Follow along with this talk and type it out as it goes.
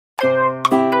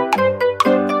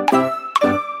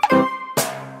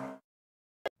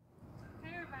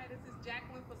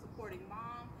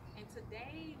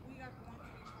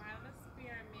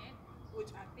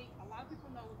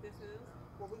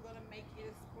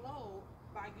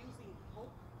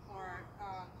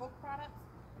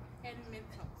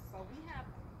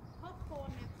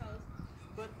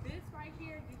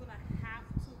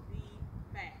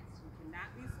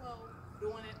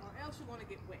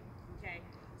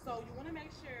So you want to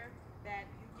make sure that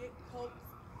you get Cokes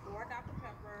or Dr.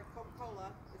 Pepper, Coca-Cola.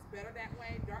 It's better that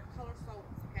way. Dark color sodas,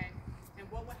 okay? And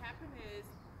what will happen is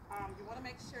you want to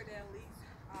make sure that at least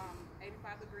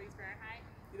 85 degrees Fahrenheit.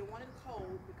 You don't want it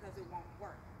cold because it won't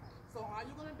work. So all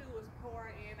you're going to do is pour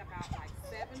in about like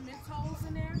 7 Mentos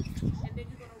in there, and then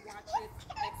you're going to watch it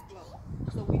explode.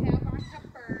 So we have our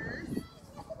peppers.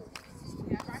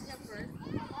 We have our peppers,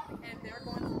 and they're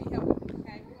going to be healthy,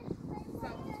 okay?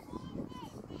 So,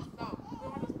 no, we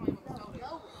don't explain what the soda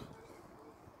is.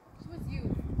 She was you.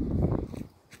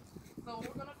 So what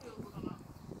we're going to do is we're going to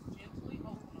gently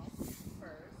open them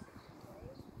first.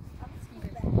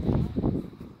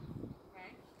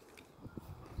 Okay?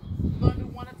 We're going to do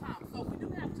one at a time. So we do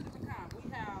have 2 different kinds. We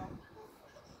have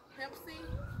Pepsi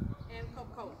and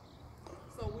Coca-Cola.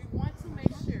 So we want to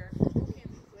make sure, so we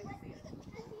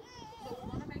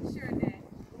want to make sure that,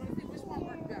 we want to see which one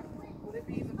works better. Would it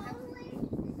be the Pepsi?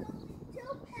 2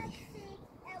 Pepsi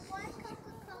and 1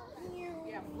 Coca-Cola.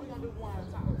 Yeah, we're going to do one at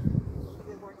a time because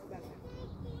it works better.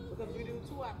 Because if we do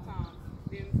 2 at a time,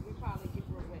 then we probably get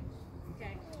real wet.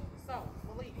 Okay? So,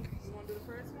 Malik, you want to do the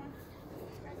first one?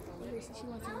 She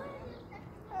wants to.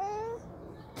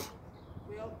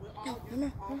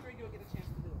 All 3 you'll get a chance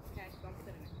to do it. Okay? Don't put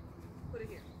it in there. Put it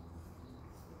here.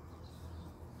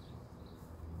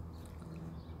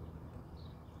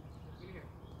 Give it here.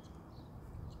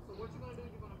 So what you're going to do,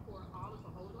 you're going to pour all this, so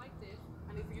hold it like this.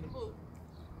 I need for you to move.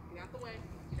 Get out the way.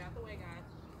 Get out the way, guys.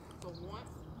 So once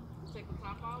you take the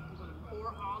top off, you're going to pour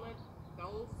all of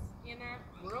those in there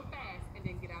real fast and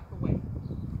then get out the way.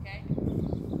 Okay?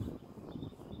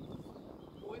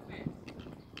 Pour it fast.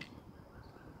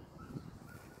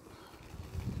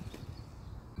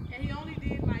 And he only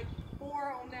did like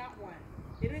 4 on that one.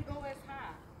 It didn't go as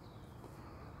high.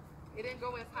 It didn't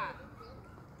go as high.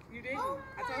 You didn't.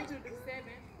 I told you to do 7.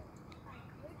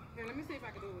 Here, let me see if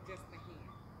I can do it with just the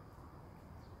hand.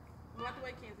 Move out the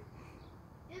way, Kenzie.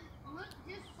 It looked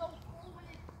just so cool when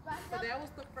it's back So up. that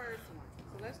was the first one.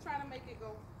 So let's try to make it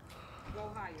go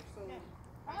higher. So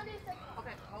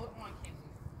okay, hold on,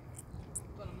 Kenzie.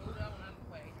 We're gonna move that one out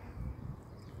the way.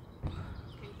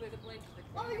 Can you clear the plate?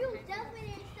 Oh, you definitely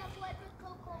didn't step away from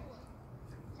Coca-Cola.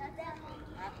 That's that one.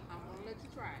 I'm gonna let you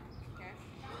try it, okay?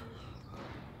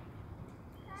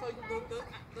 So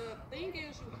the thing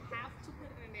is, you have to put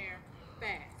it in there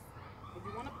fast. If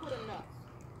you want to put enough.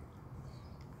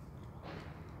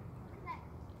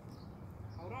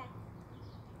 Hold on.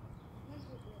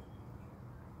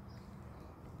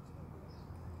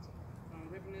 I'm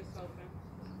ripping this open.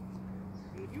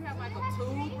 And if you have like a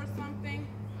tube or something,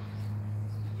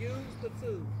 use the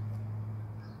tube.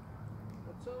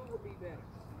 The tube would be better.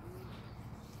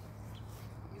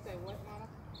 You say what, Mama?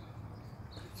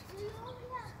 We only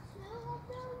have 2 of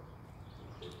them.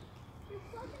 We're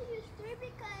supposed to use 3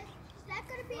 because it's not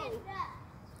going to be enough.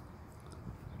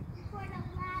 For the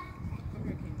last. Come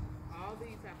here, King. All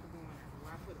these have to go in there.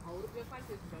 Where I hold it just like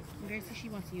this. Graice says she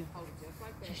wants you. Hold it just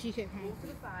like that. She can't Move to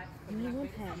the side. You need one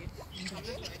Come pen. this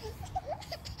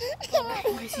way.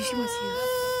 Graice says she wants you.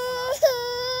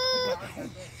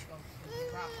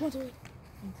 Come on, do it.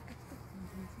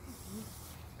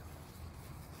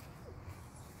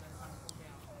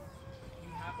 You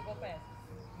have to go fast.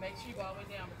 Make sure you go all the way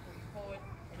down before you pour it,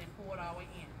 and then pour it all the way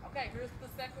in. Okay, here's the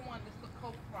second one. This is the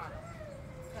Coke product.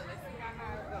 So let's see how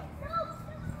high it goes.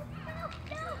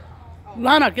 Oh.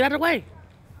 Lana, get out of the way.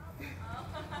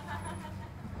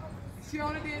 She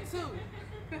only did 2.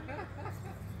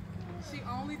 She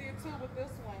only did 2 with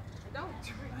this one. And don't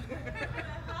drink it.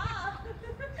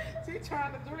 She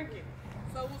trying to drink it.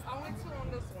 So it was only 2 on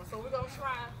this one. So we're going to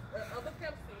try the other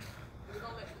Pepsi. We're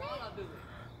going to let Lana do it.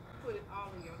 Put it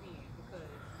all in your hand because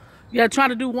Yeah, trying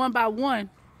to do one by one.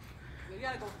 you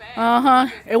got to go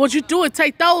fast. And what you do is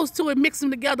take those 2 and mix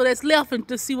them together that's left and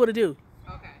to see what it do.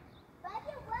 Okay. But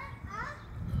you went up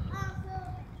until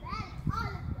that's all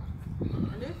of them.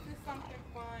 And this is something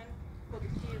fun for the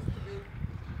kids to do.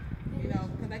 You know,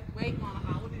 because they wait, Mama, I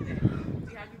will do that.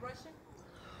 See how you brushing?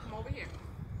 Come over here.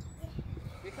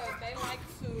 Because they like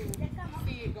to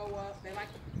see it go up. They like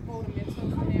to hold them in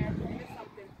there. And it's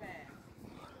something fast.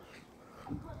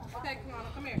 Okay,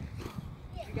 Kiana, come here.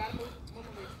 You gotta move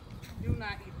this. Do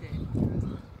not eat that.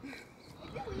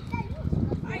 Go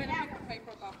ahead and pick the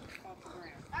paper up off the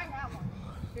ground. I have one.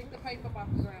 Pick the paper up off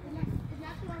the ground. It's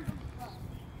not the one from the club.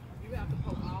 You have to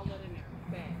poke all that in there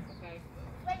fast, okay?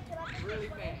 Wait, can I pick Really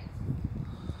this one? fast.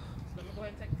 So let me go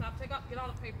ahead and take the top. Take up. Get all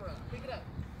the paper up. Pick it up.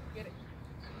 Get it.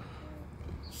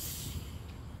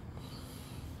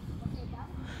 Okay, that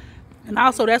one. And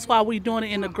also, that's why we're doing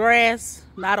it in the grass,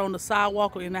 not on the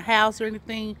sidewalk or in the house or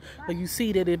anything. But you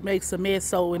see that it makes a mess,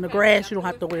 so in the grass, you don't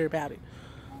have to worry about it.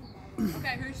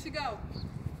 Okay, here she go.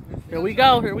 Here we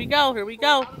go, here we go, here we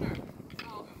go.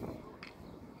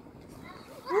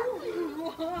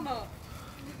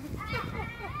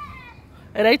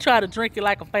 And they try to drink it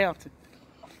like a fountain.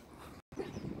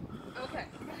 Okay,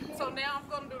 so now I'm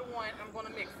going to do the one, I'm going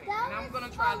to mix it. And I'm going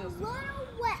to try this one.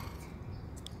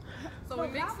 So we're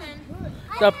mixing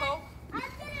The, Coke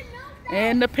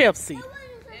and the Pepsi. and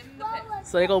the Pepsi.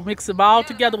 So they're going to mix them all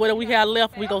together. Whatever we have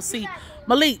left, we're going to see.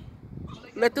 Malik,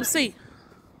 let them see.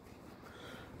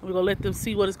 We're going to let them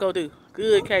see what it's going to do.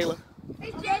 Good, Kayla.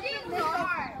 It's changing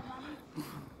dark.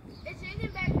 It's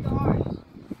changing back dark.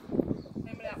 Hand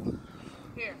me that one.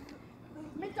 Here.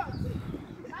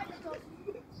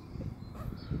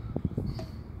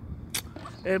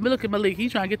 And look at Malik.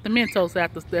 He's trying to get the Mentos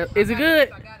out the step. Is it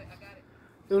good? I got it, I got it.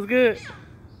 It was good.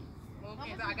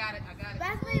 Okay, I got it, I got it.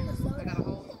 That's not even I soda. got a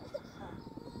hold.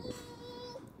 It's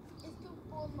too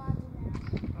full of money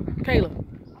now. Kayla,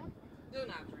 Do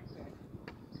not drink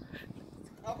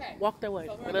that. Okay. walk that way.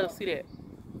 So Let us see that.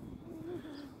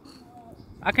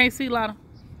 I can't see, Lana.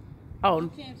 Oh, You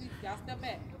can't see. Y'all step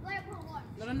back.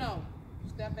 No.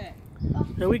 Step back.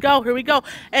 here we go. Here we go.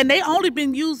 And they only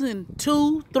been using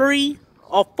 2, 3,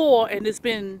 or 4, and it's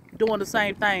been doing the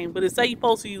same thing. But it say you're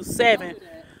supposed to use 7, Don't do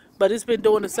that. but it's been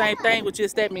doing the same thing with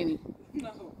just that many. No.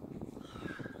 No.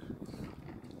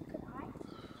 Why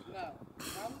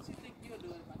would you think you'll do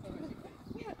it if I told her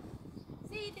she could?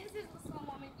 See, this is what some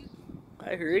women do.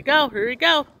 Okay, here we go. Here we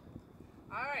go. All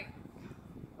right.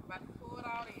 About to pull it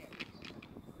all in.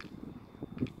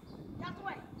 That's the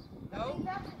way. No.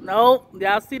 Nope.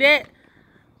 Y'all see that?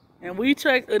 And we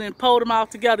checked and then pulled them all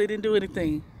together. It didn't do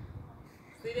anything.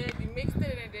 See that? You mixed it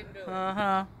and it didn't do it.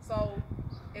 Uh-huh. So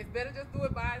it's better just do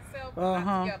it by itself and Uh-huh.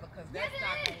 not together because that's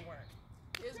not going to work.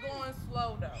 It's going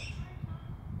slow though.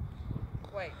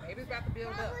 Wait, maybe it's about to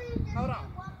build up. Hold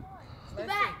on.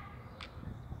 Let's see.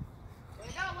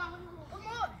 Come on.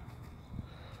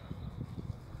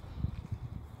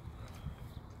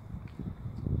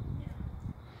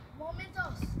 More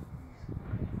Mentos.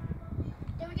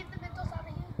 Can we get the Mentos out of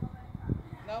here?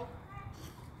 No.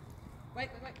 Wait.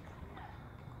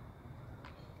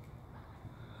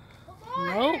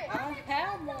 Nope. I don't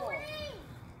have more.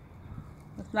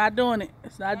 It's not doing it.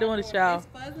 It's not doing it, y'all. It's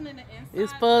fuzzing in the inside.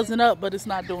 It's fuzzing up, but it's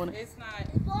not doing it. It's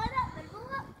not, Blow it up. Let's blow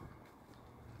it up.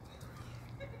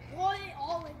 Blow it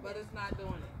all in. but it's not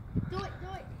doing it. Do it.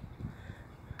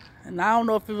 And I don't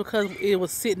know if it's because it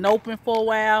was sitting open for a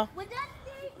while. With that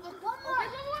thing, one more.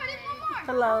 There's one more.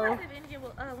 Hello.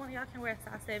 One of y'all can wear a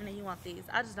size 7 and you want these.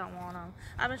 I just don't want them.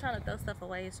 I've been trying to throw stuff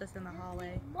away. It's just in the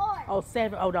hallway. More. Oh,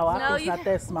 7. Oh, no. I No, think it's you not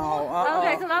that small. Uh-uh.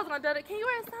 Okay, because I was going to do it. Can you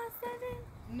wear a size 7?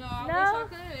 No, I No?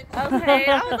 wish I could. Okay. I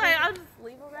was like, I'll just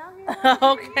leave them out here.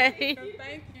 Okay.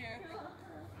 Thank you.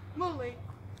 Malik.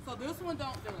 So this one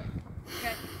don't do it.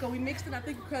 Okay. So we mixed it, I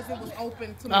think, because it was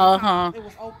open too many times. It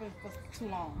was open for too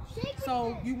long.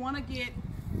 So you want to get,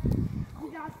 We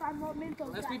got 5 more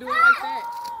Mentos. let's redo it like that.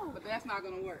 But that's not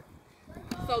going to work.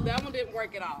 So that one didn't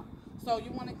work at all. So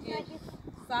you want to get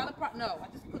solid no, I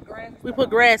just put grass. We put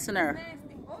grass in there.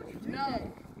 Nasty.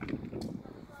 No.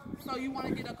 So you want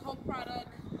to get a Coke product,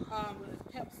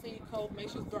 Pepsi, Coke, make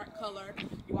sure it's dark color.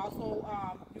 You also,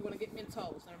 you want to get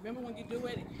Mentos. And remember when you do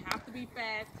it, you have to be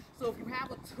fast. So if you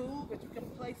have a tube that you can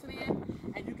place it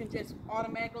in, and you can just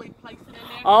automatically place it in there.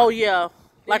 Oh, yeah.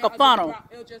 Like a then funnel.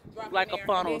 It'll just drop Like in a there,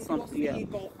 funnel and or then you'll something, see yeah.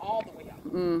 it go all the way up.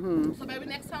 Mm-hmm. So maybe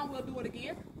next time we'll do it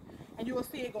again, and you will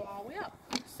see it go all the way up.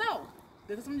 So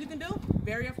this is something you can do.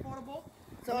 Very affordable.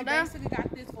 So we basically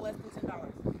got this for less than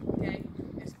 $10. Okay,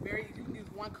 it's very. You can use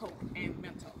 1 Coke and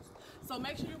Mentos. So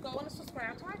make sure you go and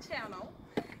subscribe to our channel,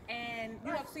 and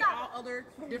see all other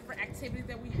different activities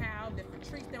that we have, different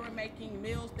treats that we're making,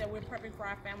 meals that we're prepping for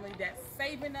our family that's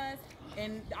saving us.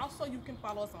 And also you can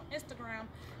follow us on Instagram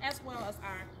as well as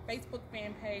our Facebook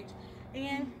fan page,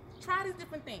 and try these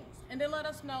different things, and then let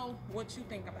us know what you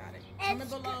think about it. Comment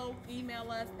below, email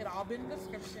us, it'll all be in the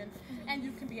description, and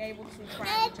you can be able to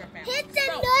try it with your family. Hit the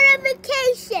So,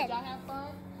 notification. y'all have fun?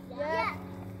 Yeah.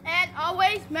 And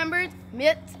always remember,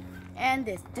 mitts and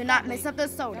this. Do not mess up the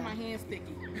And soda. my hand's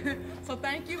sticky. So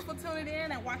thank you for tuning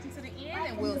in and watching to the end,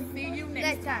 and we'll see you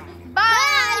next time.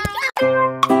 Bye.